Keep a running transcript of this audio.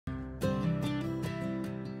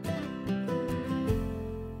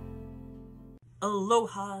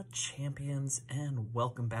Aloha champions, and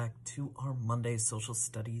welcome back to our Monday Social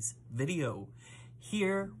Studies video.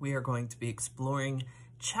 Here we are going to be exploring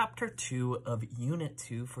Chapter 2 of Unit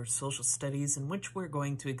 2 for Social Studies, in which we're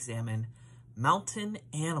going to examine mountain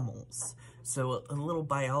animals. So a little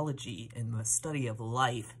biology in the study of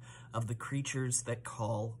life of the creatures that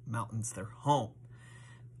call mountains their home.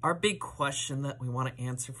 Our big question that we want to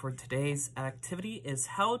answer for today's activity is,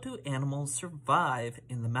 how do animals survive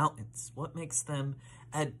in the mountains? What makes them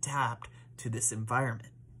adapt to this environment?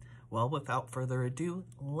 Well, without further ado,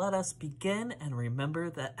 let us begin, and remember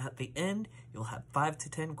that at the end, you'll have 5 to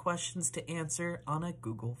 10 questions to answer on a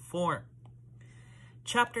Google form.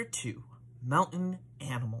 Chapter 2, Mountain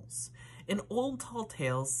Animals. An old tall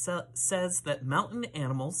tale says that mountain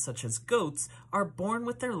animals, such as goats, are born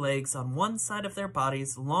with their legs on one side of their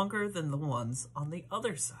bodies longer than the ones on the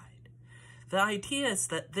other side. The idea is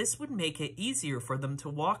that this would make it easier for them to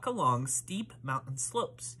walk along steep mountain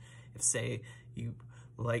slopes. If, say, you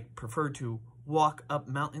prefer to walk up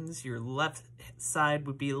mountains, your left side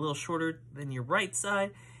would be a little shorter than your right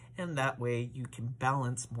side, and that way you can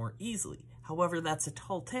balance more easily. However, that's a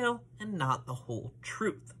tall tale and not the whole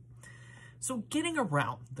truth. So getting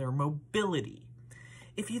around, their mobility.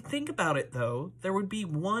 If you think about it though, there would be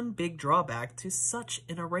one big drawback to such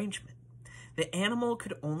an arrangement. The animal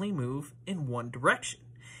could only move in one direction.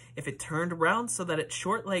 If it turned around so that its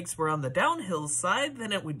short legs were on the downhill side,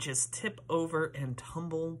 then it would just tip over and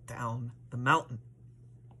tumble down the mountain.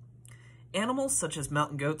 Animals such as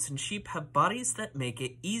mountain goats and sheep have bodies that make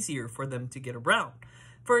it easier for them to get around.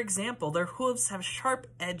 For example, their hooves have sharp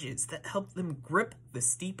edges that help them grip the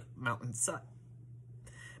steep mountainside.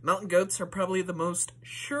 Mountain goats are probably the most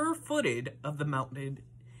sure-footed of the mountain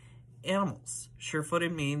animals.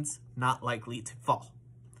 Sure-footed means not likely to fall.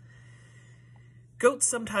 Goats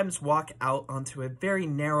sometimes walk out onto a very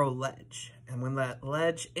narrow ledge, and when that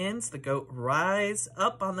ledge ends, the goat rise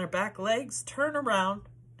up on their back legs, turn around,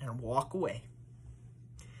 and walk away.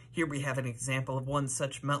 Here we have an example of one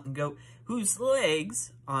such mountain goat whose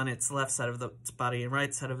legs on its left side of its body and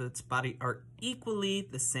right side of its body are equally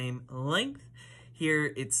the same length.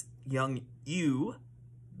 Here its young ewe,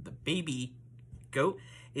 the baby goat,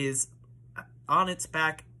 is on its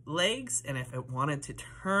back legs, and if it wanted to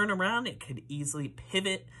turn around, it could easily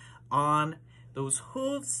pivot on those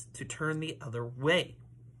hooves to turn the other way.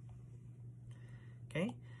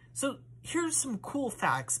 Okay, so here's some cool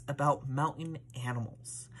facts about mountain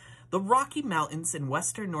animals. The Rocky Mountains in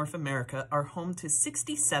western North America are home to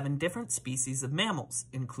 67 different species of mammals,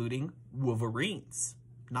 including wolverines,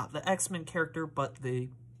 not the X-Men character, but the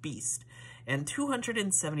beast, and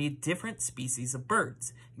 270 different species of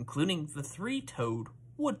birds, including the three-toed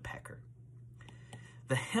woodpecker.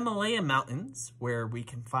 The Himalayan mountains, where we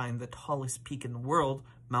can find the tallest peak in the world,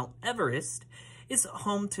 Mount Everest, is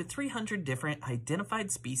home to 300 different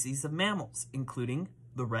identified species of mammals, including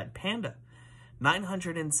the red panda.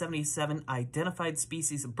 977 identified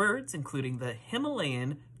species of birds, including the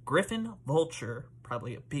Himalayan griffon vulture,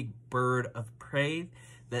 probably a big bird of prey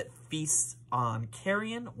that feasts on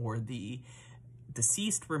carrion or the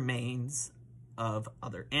deceased remains of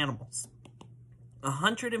other animals.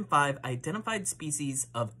 105 identified species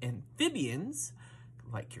of amphibians,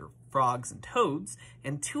 like your frogs and toads,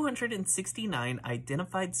 and 269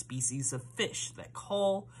 identified species of fish that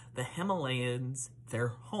call the Himalayas their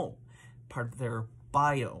home, part of their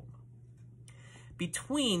biome.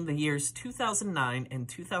 Between the years 2009 and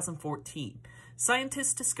 2014,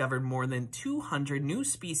 scientists discovered more than 200 new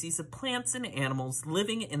species of plants and animals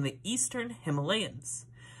living in the eastern Himalayas.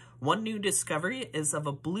 One new discovery is of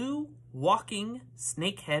a blue walking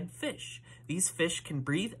snakehead fish. These fish can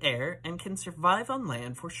breathe air and can survive on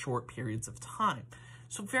land for short periods of time.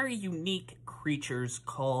 So very unique creatures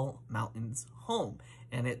call mountains home,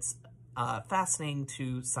 and it's fascinating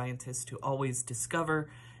to scientists to always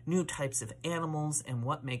discover new types of animals and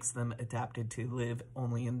what makes them adapted to live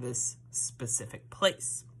only in this specific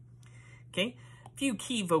place. Okay, a few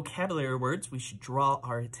key vocabulary words we should draw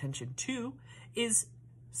our attention to is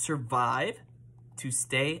survive, to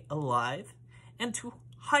stay alive, and to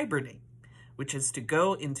hibernate, which is to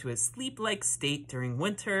go into a sleep-like state during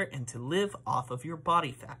winter and to live off of your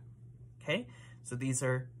body fat. Okay? So these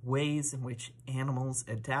are ways in which animals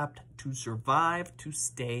adapt to survive, to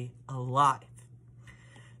stay alive.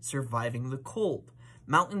 Surviving the cold.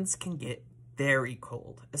 Mountains can get very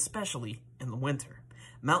cold, especially in the winter.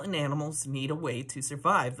 Mountain animals need a way to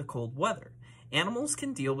survive the cold weather. Animals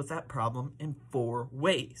can deal with that problem in 4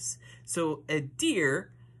 ways. So a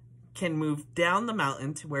deer can move down the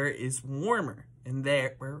mountain to where it is warmer and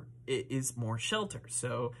there where it is more shelter.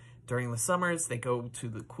 So During the summers, they go to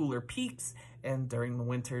the cooler peaks, and during the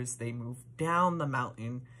winters, they move down the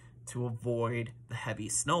mountain to avoid the heavy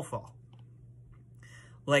snowfall.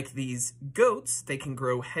 Like these goats, they can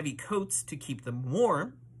grow heavy coats to keep them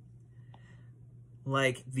warm.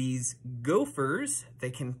 Like these gophers,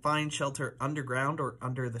 they can find shelter underground or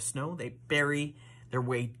under the snow. They bury their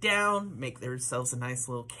way down, make themselves a nice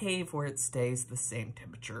little cave where it stays the same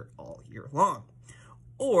temperature all year long.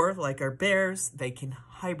 Or, like our bears, they can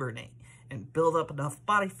hibernate and build up enough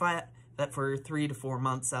body fat that for 3 to 4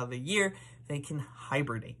 months out of the year, they can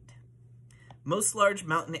hibernate. Most large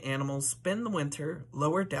mountain animals spend the winter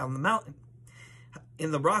lower down the mountain.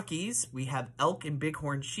 In the Rockies, we have elk and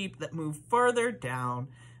bighorn sheep that move farther down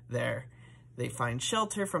there. They find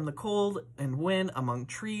shelter from the cold and wind among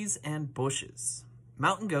trees and bushes.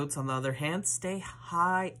 Mountain goats, on the other hand, stay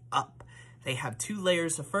high up. They have 2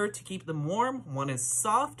 layers of fur to keep them warm. One is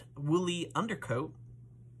soft, woolly undercoat.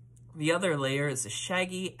 The other layer is a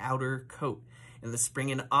shaggy outer coat. In the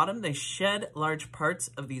spring and autumn, they shed large parts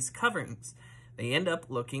of these coverings. They end up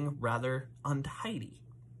looking rather untidy.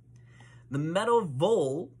 The meadow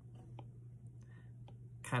vole,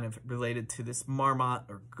 kind of related to this marmot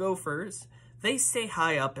or gophers, they stay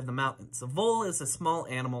high up in the mountains. A vole is a small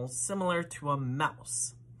animal similar to a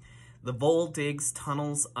mouse. The vole digs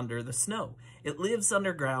tunnels under the snow. It lives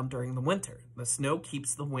underground during the winter. The snow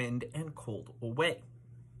keeps the wind and cold away.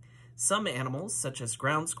 Some animals, such as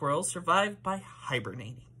ground squirrels, survive by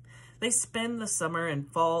hibernating. They spend the summer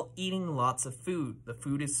and fall eating lots of food. The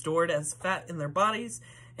food is stored as fat in their bodies,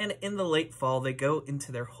 and in the late fall they go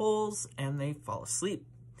into their holes and they fall asleep.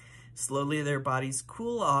 Slowly their bodies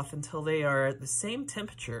cool off until they are at the same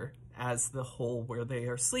temperature as the hole where they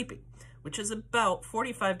are sleeping, which is about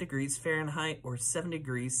 45 degrees Fahrenheit or 7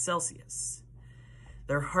 degrees Celsius.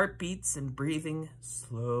 Their heartbeats and breathing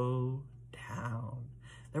slow down.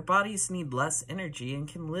 Their bodies need less energy and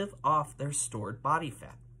can live off their stored body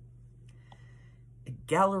fat. A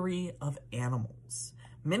gallery of animals.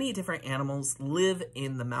 Many different animals live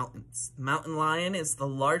in the mountains. The mountain lion is the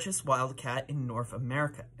largest wildcat in North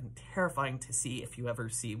America, and terrifying to see if you ever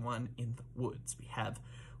see one in the woods. We have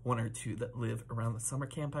 1 or 2 that live around the summer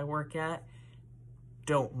camp I work at.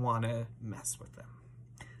 Don't want to mess with them.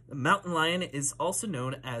 The mountain lion is also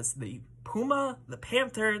known as the puma, the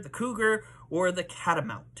panther, the cougar, or the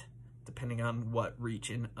catamount, depending on what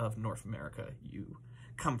region of North America you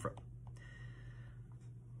come from.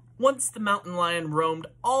 Once the mountain lion roamed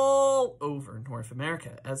all over North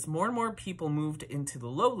America. As more and more people moved into the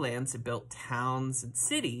lowlands and built towns and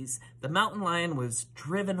cities, the mountain lion was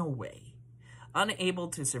driven away. Unable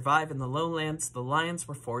to survive in the lowlands, the lions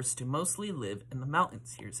were forced to mostly live in the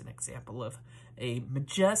mountains. Here's an example of a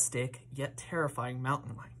majestic yet terrifying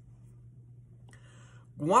mountain lion.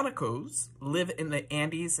 Guanacos live in the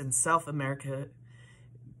Andes in South America.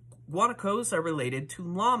 Guanacos are related to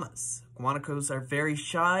llamas. Guanacos are very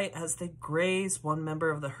shy. As they graze, one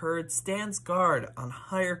member of the herd stands guard on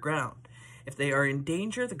higher ground. If they are in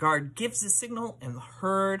danger, the guard gives a signal and the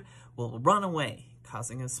herd will run away,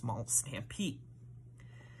 causing a small stampede.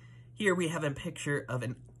 Here we have a picture of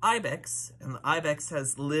an ibex, and the ibex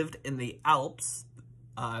has lived in the Alps,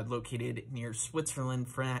 located near Switzerland,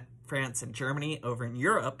 France, and Germany over in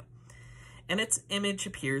Europe, and its image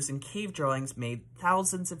appears in cave drawings made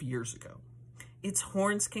thousands of years ago. Its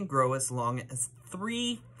horns can grow as long as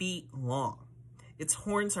 3 feet long. Its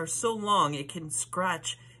horns are so long it can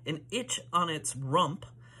scratch an itch on its rump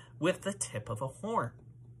with the tip of a horn.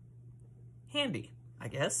 Handy, I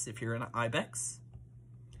guess, if you're an ibex.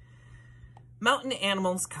 Mountain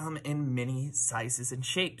animals come in many sizes and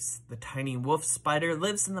shapes. The tiny wolf spider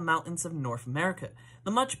lives in the mountains of North America.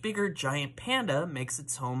 The much bigger giant panda makes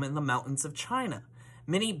its home in the mountains of China.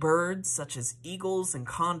 Many birds, such as eagles and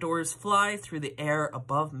condors, fly through the air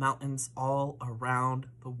above mountains all around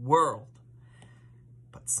the world.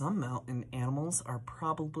 But some mountain animals are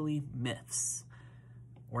probably myths,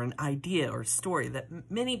 or an idea or story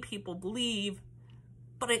that many people believe,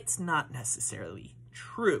 but it's not necessarily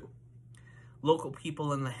true. Local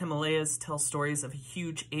people in the Himalayas tell stories of a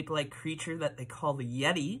huge ape-like creature that they call the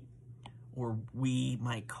Yeti, or we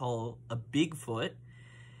might call a Bigfoot,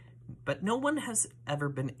 but no one has ever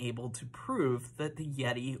been able to prove that the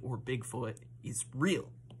Yeti or Bigfoot is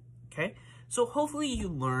real, okay? So hopefully you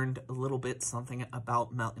learned a little bit something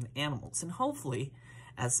about mountain animals, and hopefully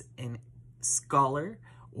as a scholar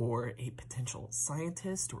or a potential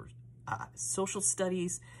scientist or social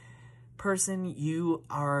studies person, you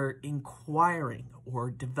are inquiring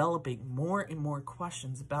or developing more and more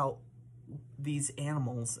questions about these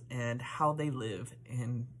animals and how they live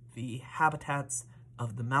in the habitats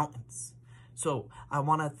of the mountains. So I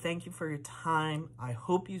want to thank you for your time. I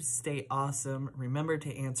hope you stay awesome. Remember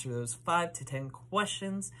to answer those 5 to 10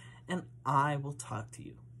 questions, and I will talk to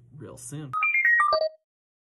you real soon.